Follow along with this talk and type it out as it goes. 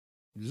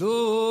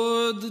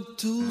Lord, the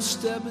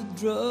two-step had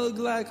drug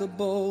like a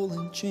ball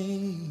and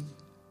chain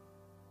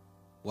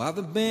while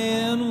the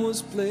band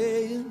was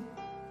playing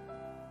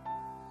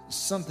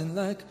something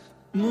like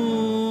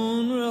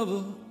Moon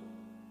River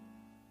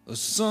or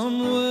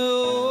Somewhere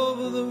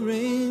Over the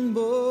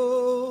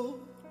Rainbow.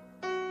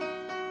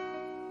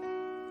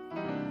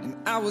 And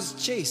I was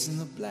chasing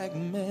the black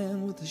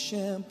man with the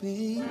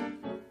champagne,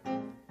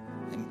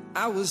 and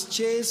I was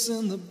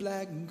chasing the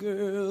black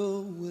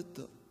girl with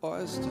the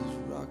oysters,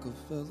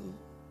 Rockefeller.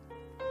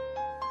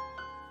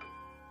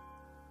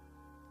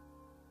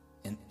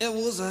 And it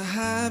was a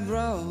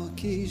highbrow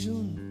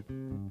occasion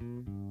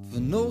for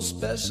no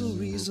special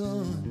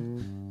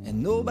reason,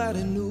 and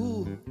nobody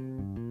knew,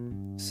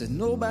 said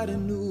nobody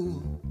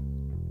knew,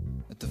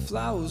 that the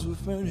flowers were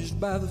furnished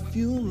by the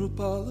funeral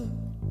parlor,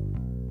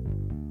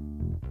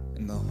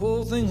 and the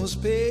whole thing was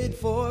paid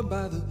for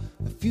by the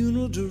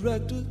funeral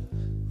director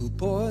who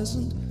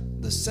poisoned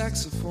the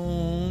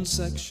saxophone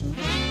section.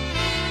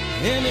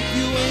 And if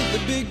you ain't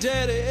the big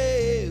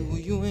daddy, well,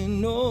 you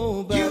ain't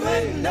nobody. You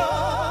ain't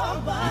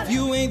nobody. If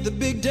you ain't the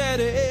big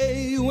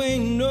daddy, you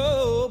ain't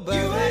nobody.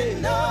 You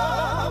ain't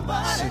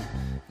nobody. So,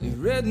 you're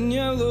red and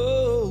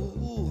yellow,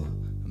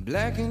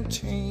 black and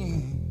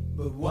tan,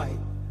 but white,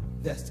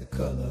 that's the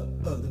color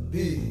of the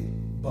big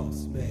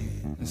boss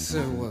man. and so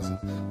it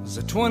was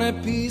a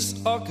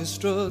 20-piece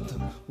orchestra at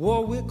the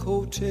Warwick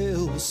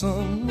Hotel with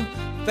some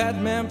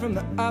fat man from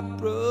the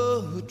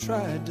opera who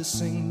tried to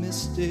sing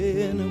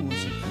Misty. And it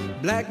was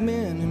black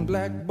men and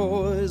black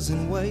boys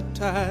in white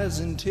ties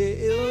and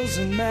tails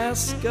and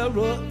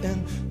mascara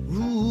and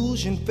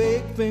rouge and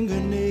fake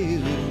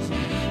fingernails.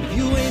 If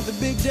you ain't the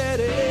big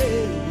daddy,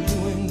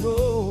 you ain't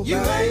nobody. You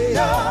ain't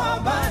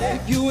nobody.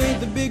 If you ain't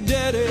the big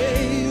daddy,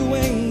 you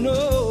ain't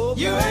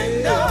nobody. You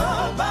ain't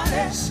nobody.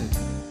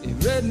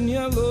 Red and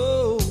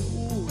yellow,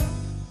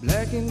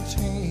 black and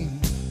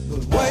tan,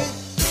 but white,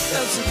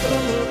 that's the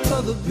color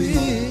of the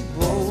big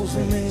boss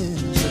man.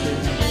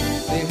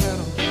 They had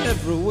them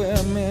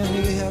everywhere, man.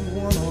 They had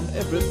one on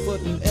every foot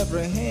and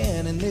every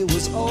hand, and they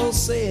was all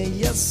saying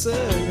yes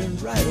sir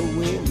and right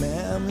away,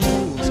 ma'am.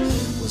 They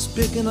was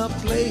picking up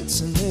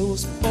plates and they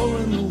was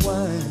pouring the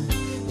wine,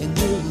 and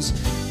they was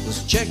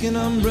checking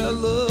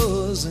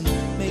umbrellas and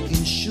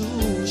making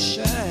shoes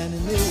shine,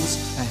 and they was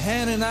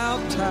handing out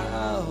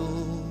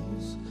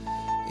towels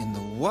in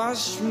the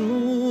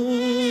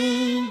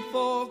washroom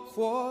for a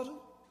quarter.